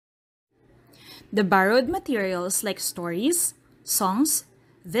The borrowed materials like stories, songs,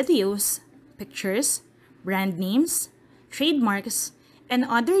 videos, pictures, brand names, trademarks, and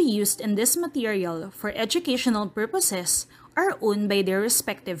other used in this material for educational purposes are owned by their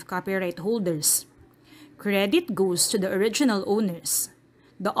respective copyright holders. Credit goes to the original owners.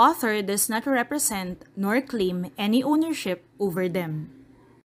 The author does not represent nor claim any ownership over them.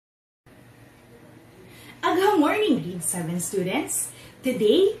 Good morning, grade 7 students.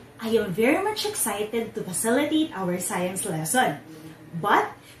 Today, I am very much excited to facilitate our science lesson. But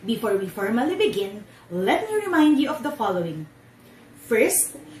before we formally begin, let me remind you of the following.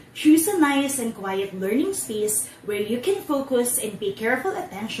 First, choose a nice and quiet learning space where you can focus and pay careful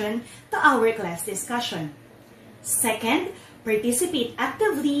attention to our class discussion. Second, participate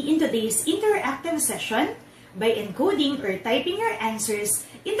actively in today's interactive session by encoding or typing your answers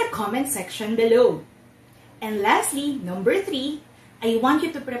in the comment section below. And lastly, number 3, I want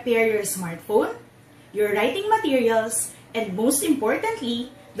you to prepare your smartphone, your writing materials, and most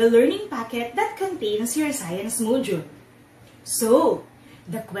importantly, the learning packet that contains your science module. So,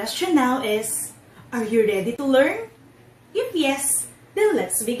 the question now is, are you ready to learn? If yes, then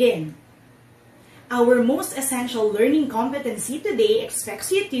let's begin. Our most essential learning competency today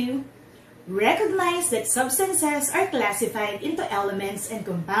expects you to recognize that substances are classified into elements and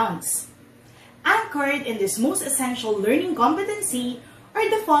compounds. Anchored in this most essential learning competency are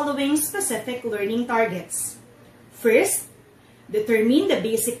the following specific learning targets. First, determine the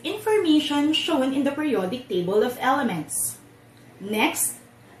basic information shown in the periodic table of elements. Next,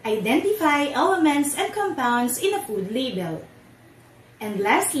 identify elements and compounds in a food label. And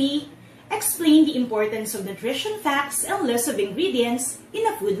lastly, explain the importance of nutrition facts and list of ingredients in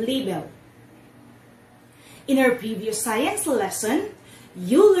a food label. In our previous science lesson,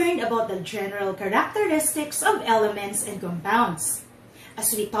 you learned about the general characteristics of elements and compounds.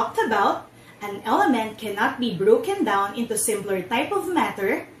 As we talked about, an element cannot be broken down into simpler type of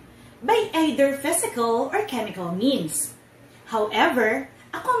matter by either physical or chemical means. However,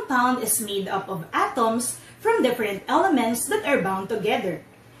 a compound is made up of atoms from different elements that are bound together.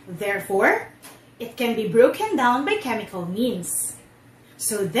 Therefore, it can be broken down by chemical means.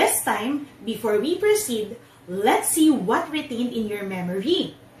 So this time, before we proceed, let's see what retained in your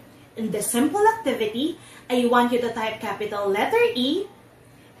memory. In the simple activity, I want you to type capital letter E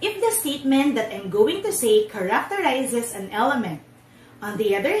if the statement that I'm going to say characterizes an element. On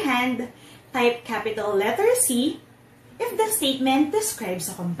the other hand, type capital letter C if the statement describes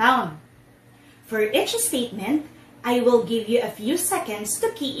a compound. For each statement, I will give you a few seconds to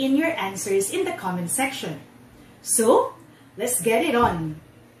key in your answers in the comment section. So, let's get it on.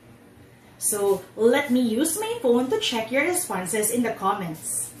 So, let me use my phone to check your responses in the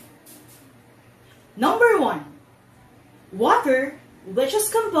comments. Number 1. Water, which is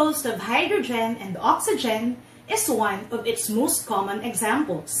composed of hydrogen and oxygen, is one of its most common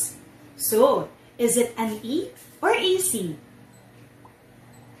examples. So, is it an E or a C?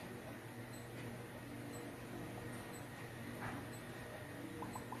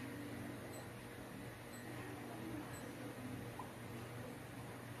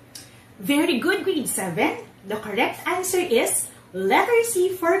 Very good, grade 7. The correct answer is letter C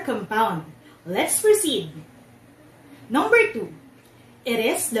for compound. Let's proceed. Number 2. It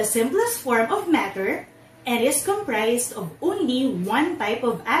is the simplest form of matter and is comprised of only one type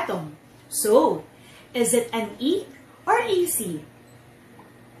of atom. So, is it an E or a C?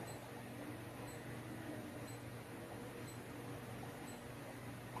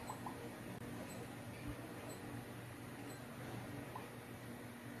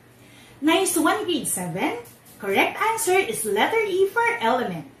 Nice one, grade 7. Correct answer is letter E for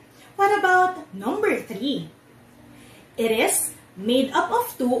element. What about number 3? It is made up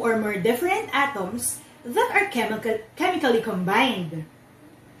of 2 or more different atoms that are chemically combined.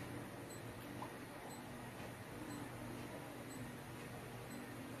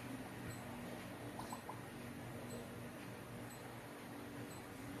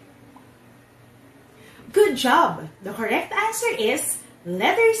 Good job! The correct answer is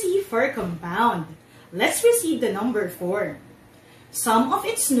letter C for compound. Let's proceed to number 4. Some of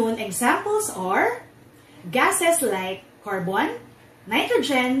its known examples are gases like carbon,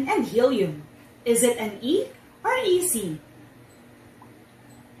 nitrogen, and helium. Is it an E or a C?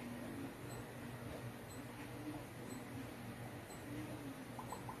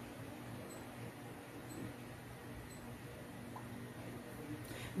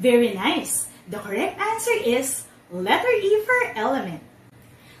 Very nice. The correct answer is letter E for element.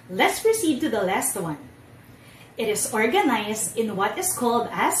 Let's proceed to the last one. It is organized in what is called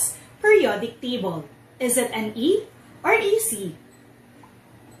as periodic table. Is it an E or a C?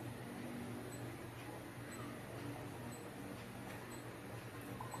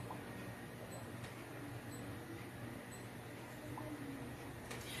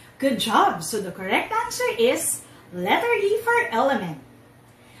 Good job! So the correct answer is letter E for element.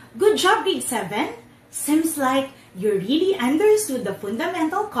 Good job, grade 7. Seems like you really understood the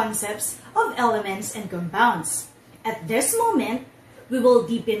fundamental concepts of elements and compounds. At this moment, we will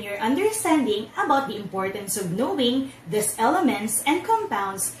deepen your understanding about the importance of knowing these elements and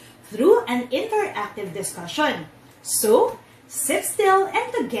compounds through an interactive discussion. So, sit still and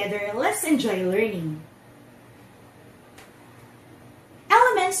together, let's enjoy learning.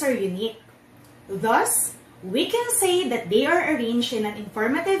 Elements are unique. Thus, we can say that they are arranged in an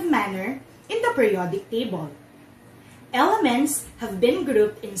informative manner in the periodic table. Elements have been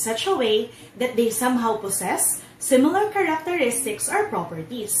grouped in such a way that they somehow possess similar characteristics or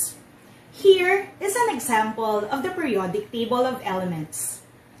properties. Here is an example of the periodic table of elements.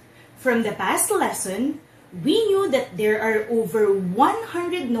 From the past lesson, we knew that there are over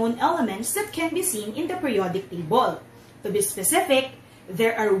 100 known elements that can be seen in the periodic table. To be specific,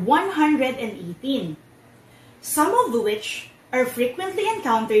 there are 118, some of which are frequently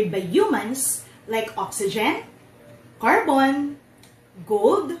encountered by humans like oxygen, carbon,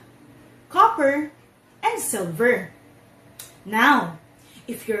 gold, copper, and silver. Now,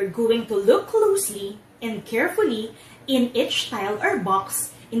 if you're going to look closely and carefully in each tile or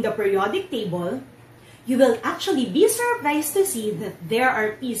box in the periodic table, you will actually be surprised to see that there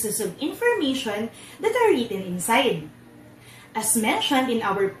are pieces of information that are written inside. As mentioned in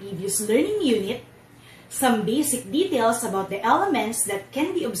our previous learning unit, some basic details about the elements that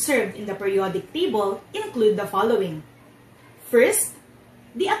can be observed in the periodic table include the following. First,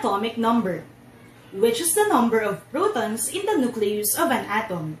 the atomic number, which is the number of protons in the nucleus of an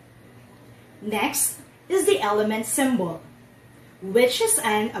atom. Next is the element symbol, which is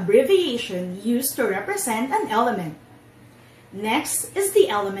an abbreviation used to represent an element. Next is the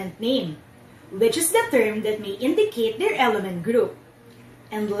element name, which is the term that may indicate their element group.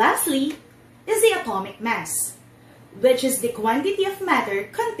 And lastly is the atomic mass, which is the quantity of matter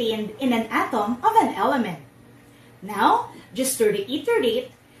contained in an atom of an element. Now, just to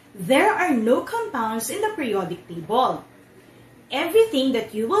reiterate, there are no compounds in the periodic table. Everything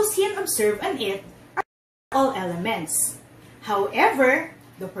that you will see and observe on it are all elements. However,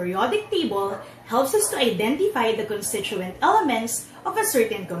 the periodic table helps us to identify the constituent elements of a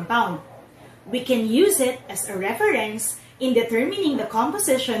certain compound. We can use it as a reference in determining the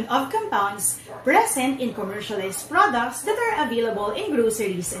composition of compounds present in commercialized products that are available in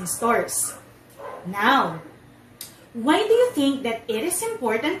groceries and stores. Now, why do you think that it is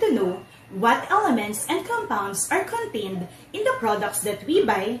important to know what elements and compounds are contained in the products that we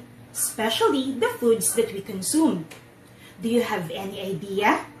buy, especially the foods that we consume? Do you have any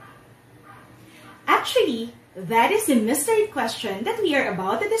idea? Actually, that is the mystery question that we are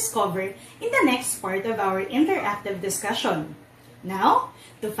about to discover in the next part of our interactive discussion. Now,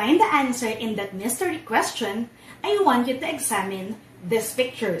 to find the answer in that mystery question, I want you to examine these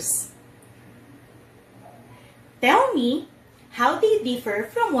pictures. Tell me how they differ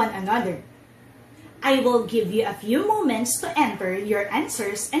from one another. I will give you a few moments to enter your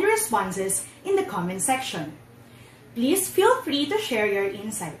answers and responses in the comment section. Please feel free to share your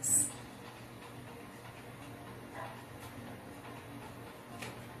insights.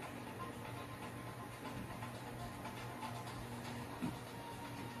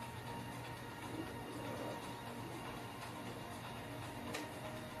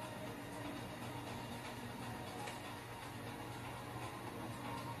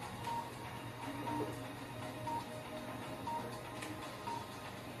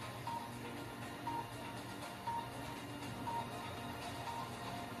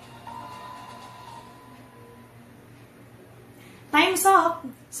 Time's up!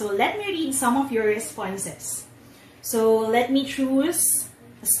 So let me read some of your responses. So let me choose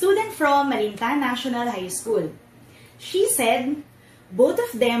a student from Marinta National High School. She said, both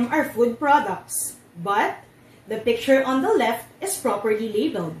of them are food products, but the picture on the left is properly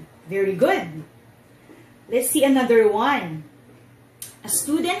labeled. Very good. Let's see another one. A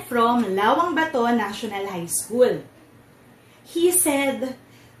student from Lawang Bato National High School. He said,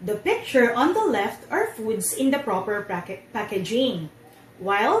 the picture on the left are foods in the proper packaging,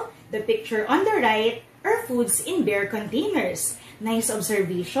 while the picture on the right are foods in bare containers. Nice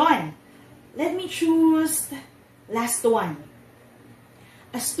observation. Let me choose last one.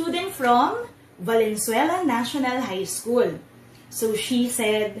 A student from Valenzuela National High School. So she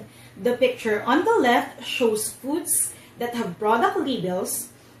said, the picture on the left shows foods that have product labels,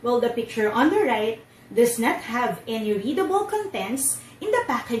 while the picture on the right does not have any readable contents in the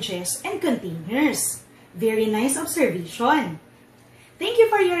packages and containers. Very nice observation. Thank you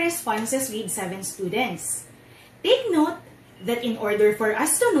for your responses, grade 7 students. Take note, that in order for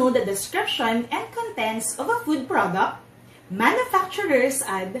us to know the description and contents of a food product, manufacturers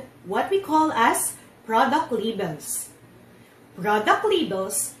add what we call as product labels. Product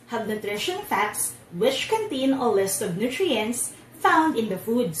labels have nutrition facts which contain a list of nutrients found in the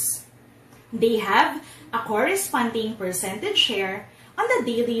foods. They have a corresponding percentage share on the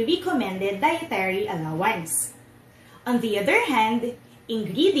daily recommended dietary allowance. On the other hand,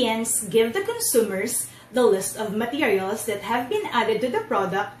 ingredients give the consumers the list of materials that have been added to the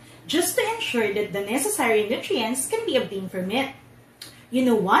product just to ensure that the necessary nutrients can be obtained from it. You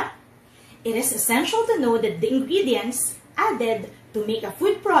know what? It is essential to know that the ingredients added to make a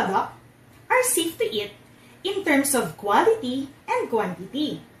food product are safe to eat in terms of quality and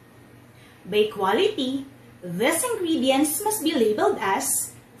quantity. By quality, these ingredients must be labeled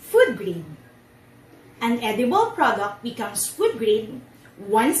as food grade. An edible product becomes food grade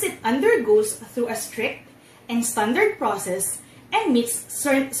once it undergoes through a strict and standard process and meets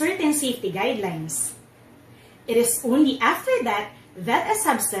certain safety guidelines. It is only after that that a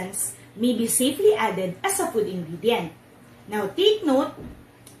substance may be safely added as a food ingredient. Now take note,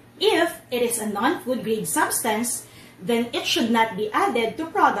 if it is a non-food grade substance, then it should not be added to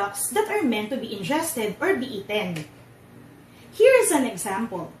products that are meant to be ingested or be eaten. Here is an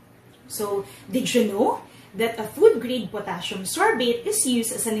example. So, did you know that a food-grade potassium sorbate is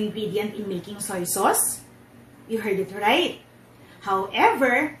used as an ingredient in making soy sauce? You heard it right.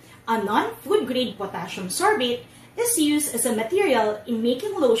 However, a non-food grade potassium sorbate is used as a material in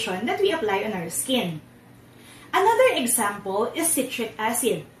making lotion that we apply on our skin. Another example is citric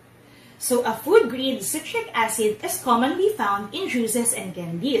acid. So a food-grade citric acid is commonly found in juices and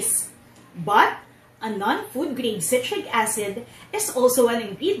candies. But a non-food-grade citric acid is also an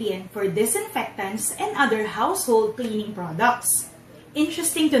ingredient for disinfectants and other household cleaning products.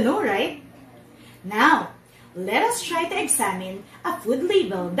 Interesting to know, right? Now, let us try to examine a food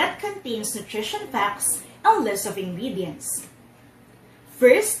label that contains nutrition facts and list of ingredients.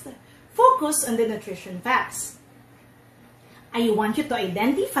 First, focus on the nutrition facts. I want you to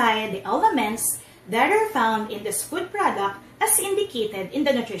identify the elements that are found in this food product as indicated in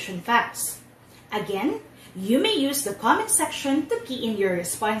the nutrition facts. Again, you may use the comment section to key in your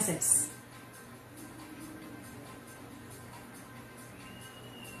responses.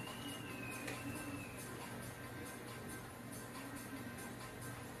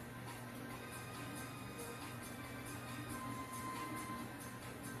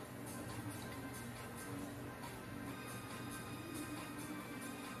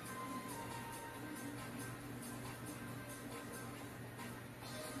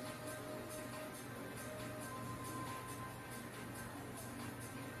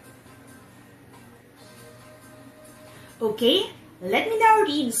 Okay, let me now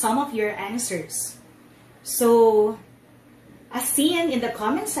read some of your answers. So, as seen in the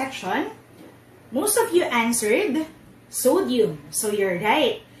comment section, most of you answered sodium. So you're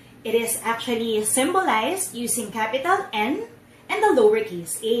right. It is actually symbolized using capital N and the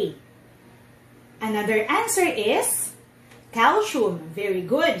lowercase a. Another answer is calcium. Very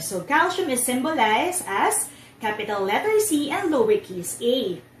good. So calcium is symbolized as capital letter C and lowercase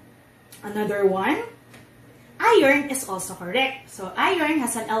a. Another one, iron is also correct. So iron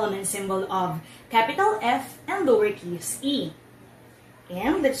has an element symbol of capital F and lowercase e.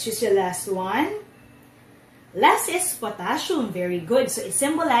 And let's choose the last one. Last is potassium. Very good. So it's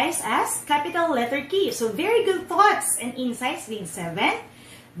symbolized as capital letter K. So very good thoughts and insights, grade 7.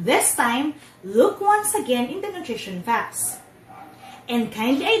 This time, look once again in the nutrition facts and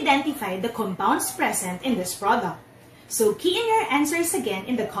kindly identify the compounds present in this product. So key in your answers again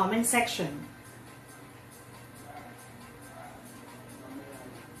in the comment section.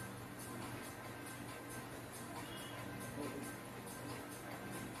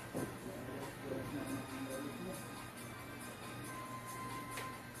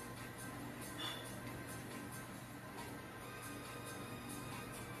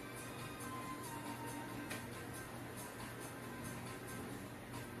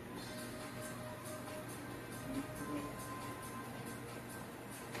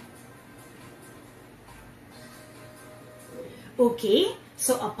 Okay,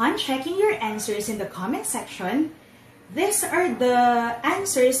 so upon checking your answers in the comment section, these are the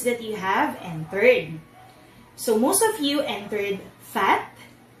answers that you have entered. So most of you entered fat.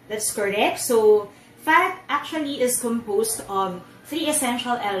 That's correct. So fat actually is composed of 3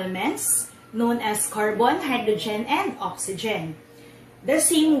 essential elements known as carbon, hydrogen, and oxygen. The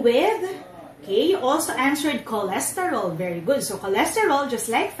same with, okay, you also answered cholesterol. Very good. So cholesterol, just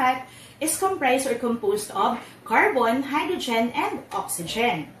like fat, is comprised or composed of carbon, hydrogen, and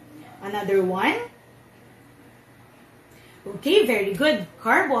oxygen. Another one, Okay, very good.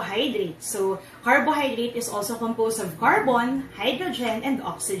 Carbohydrate. So, carbohydrate is also composed of carbon, hydrogen, and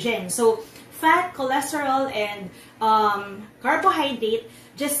oxygen. So, fat, cholesterol, and carbohydrate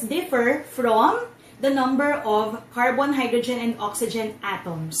just differ from the number of carbon, hydrogen, and oxygen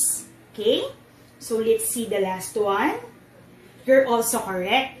atoms. Okay? So, let's see the last one. You're also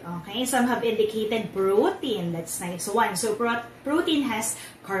correct. Okay, some have indicated protein. That's nice one. So protein has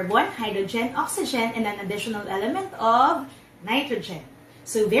carbon, hydrogen, oxygen, and an additional element of nitrogen.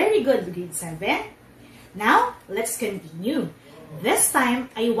 So very good, grade 7. Now, let's continue. This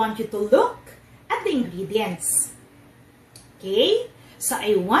time, I want you to look at the ingredients. Okay, so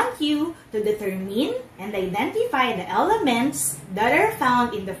I want you to determine and identify the elements that are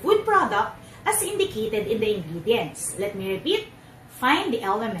found in the food product as indicated in the ingredients. Let me repeat, find the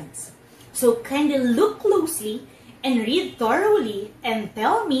elements. So kindly look closely and read thoroughly and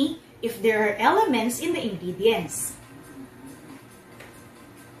tell me if there are elements in the ingredients.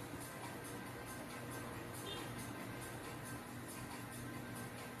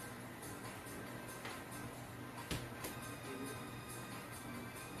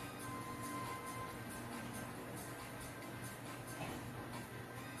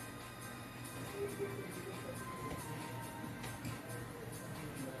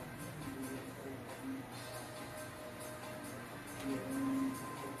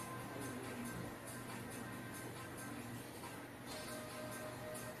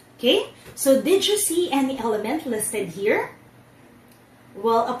 Okay, so did you see any element listed here?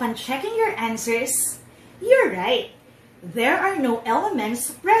 Well, upon checking your answers, you're right. There are no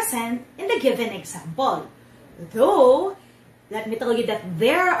elements present in the given example. Though, let me tell you that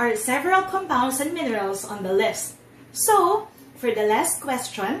there are several compounds and minerals on the list. So, for the last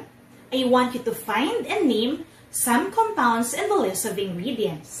question, I want you to find and name some compounds in the list of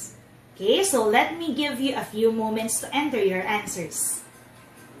ingredients. Okay, so let me give you a few moments to enter your answers.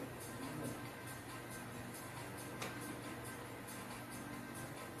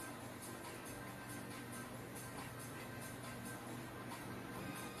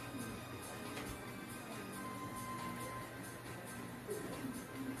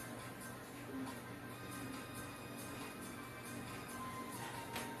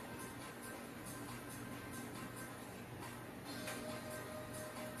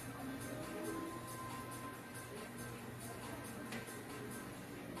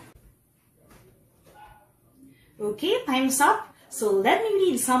 Okay, time's up. So let me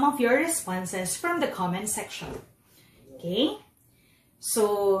read some of your responses from the comment section. Okay,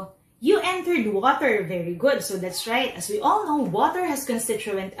 so you entered water. Very good. So that's right. As we all know, water has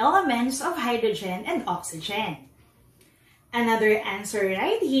constituent elements of hydrogen and oxygen. Another answer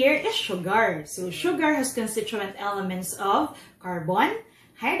right here is sugar. So sugar has constituent elements of carbon,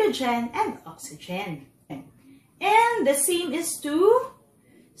 hydrogen, and oxygen. And the same is to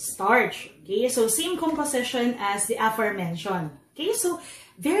starch. Okay, so same composition as the aforementioned. Okay, so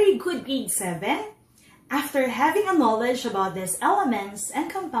very good, grade 7. After having a knowledge about these elements and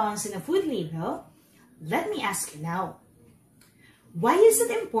compounds in a food label, let me ask you now, why is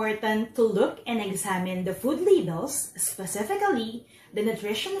it important to look and examine the food labels, specifically the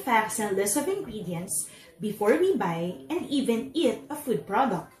nutrition facts and list of ingredients, before we buy and even eat a food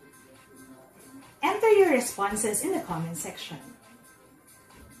product? Enter your responses in the comment section.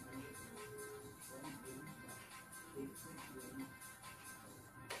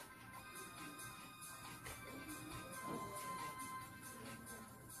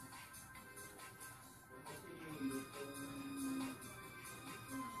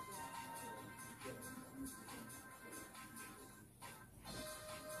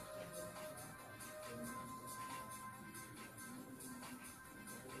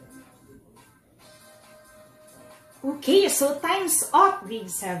 Okay, so time's up, grade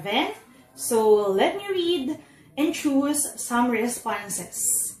 7. So let me read and choose some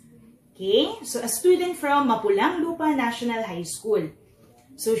responses. Okay, so a student from Mapulang Lupa National High School.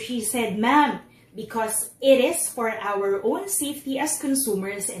 So she said, "Ma'am, because it is for our own safety as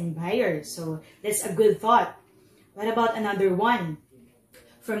consumers and buyers." So that's a good thought. What about another one?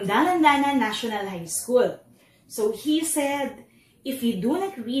 From DALANDANAN National High School. So he said, if you do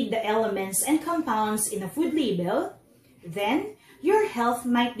not read the elements and compounds in a food label, then your health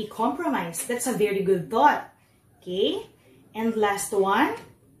might be compromised. That's a very good thought. Okay? And last one,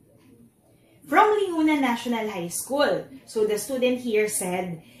 from Lihunan National High School. So the student here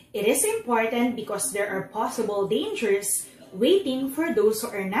said, it is important because there are possible dangers waiting for those who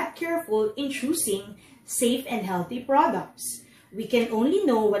are not careful in choosing safe and healthy products. We can only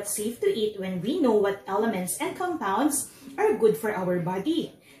know what's safe to eat when we know what elements and compounds are good for our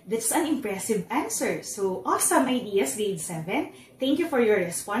body. That's an impressive answer. So, awesome ideas, grade 7. Thank you for your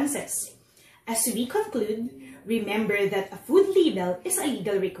responses. As we conclude, remember that a food label is a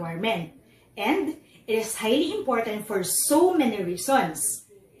legal requirement, and it is highly important for so many reasons.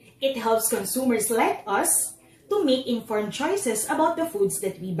 It helps consumers like us to make informed choices about the foods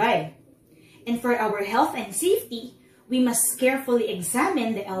that we buy. And for our health and safety, we must carefully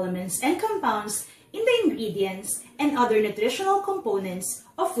examine the elements and compounds in the ingredients and other nutritional components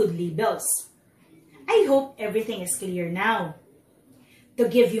of food labels. I hope everything is clear now. To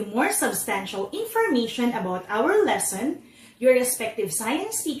give you more substantial information about our lesson, your respective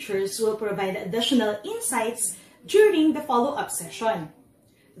science teachers will provide additional insights during the follow-up session.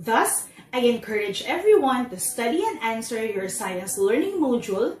 Thus, I encourage everyone to study and answer your science learning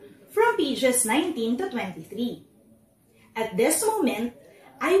module from pages 19 to 23. At this moment,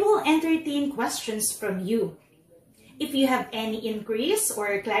 I will entertain questions from you. If you have any inquiries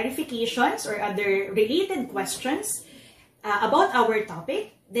or clarifications or other related questions about our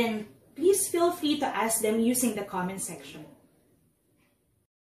topic, then please feel free to ask them using the comment section.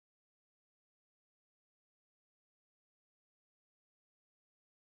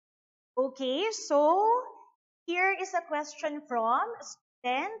 Okay, so here is a question from a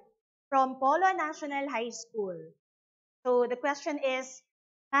student from Polo National High School. So the question is,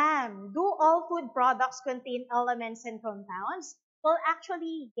 ma'am, do all food products contain elements and compounds? Well,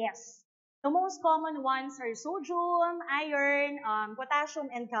 actually, yes. The most common ones are sodium, iron, potassium,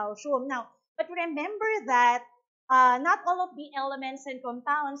 and calcium. Now, but remember that not all of the elements and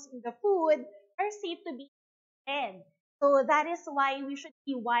compounds in the food are safe to be eaten. So that is why we should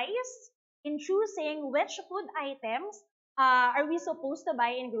be wise in choosing which food items are we supposed to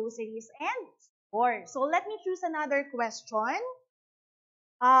buy in groceries and stores. So let me choose another question.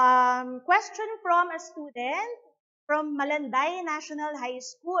 Question from a student from Malanday National High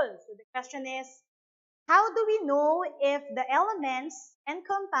School. So the question is, how do we know if the elements and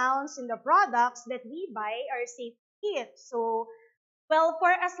compounds in the products that we buy are safe to eat? So, well,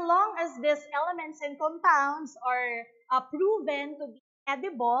 for as long as these elements and compounds are proven to be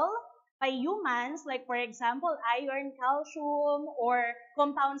edible by humans, like for example, iron, calcium, or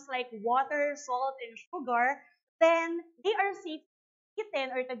compounds like water, salt, and sugar, then they are safe to be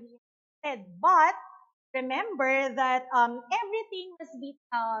eaten or to be ingested. But remember that everything must be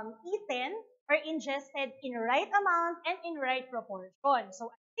eaten or ingested in right amount and in right proportion.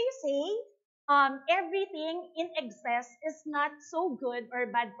 So as they say, everything in excess is not so good or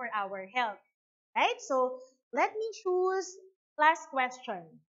bad for our health, right? So let me choose last question.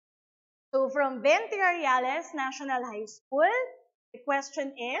 So from Venturales National High School, the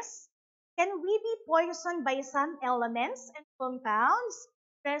question is, can we be poisoned by some elements and compounds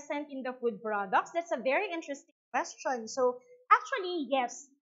present in the food products? That's a very interesting question. So actually, yes,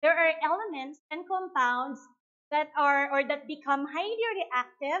 there are elements and compounds that are or that become highly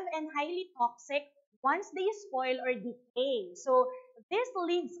reactive and highly toxic once they spoil or decay. So this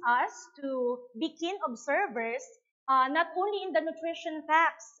leads us to be keen observers not only in the nutrition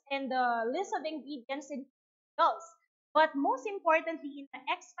facts and the list of ingredients in meals, but most importantly in the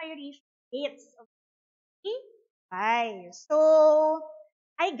expiration dates of the buy. So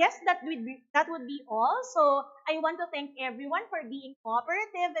I guess that would be all. So I want to thank everyone for being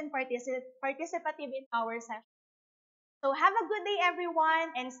cooperative and participative in our session. So have a good day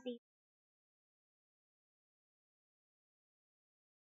everyone and stay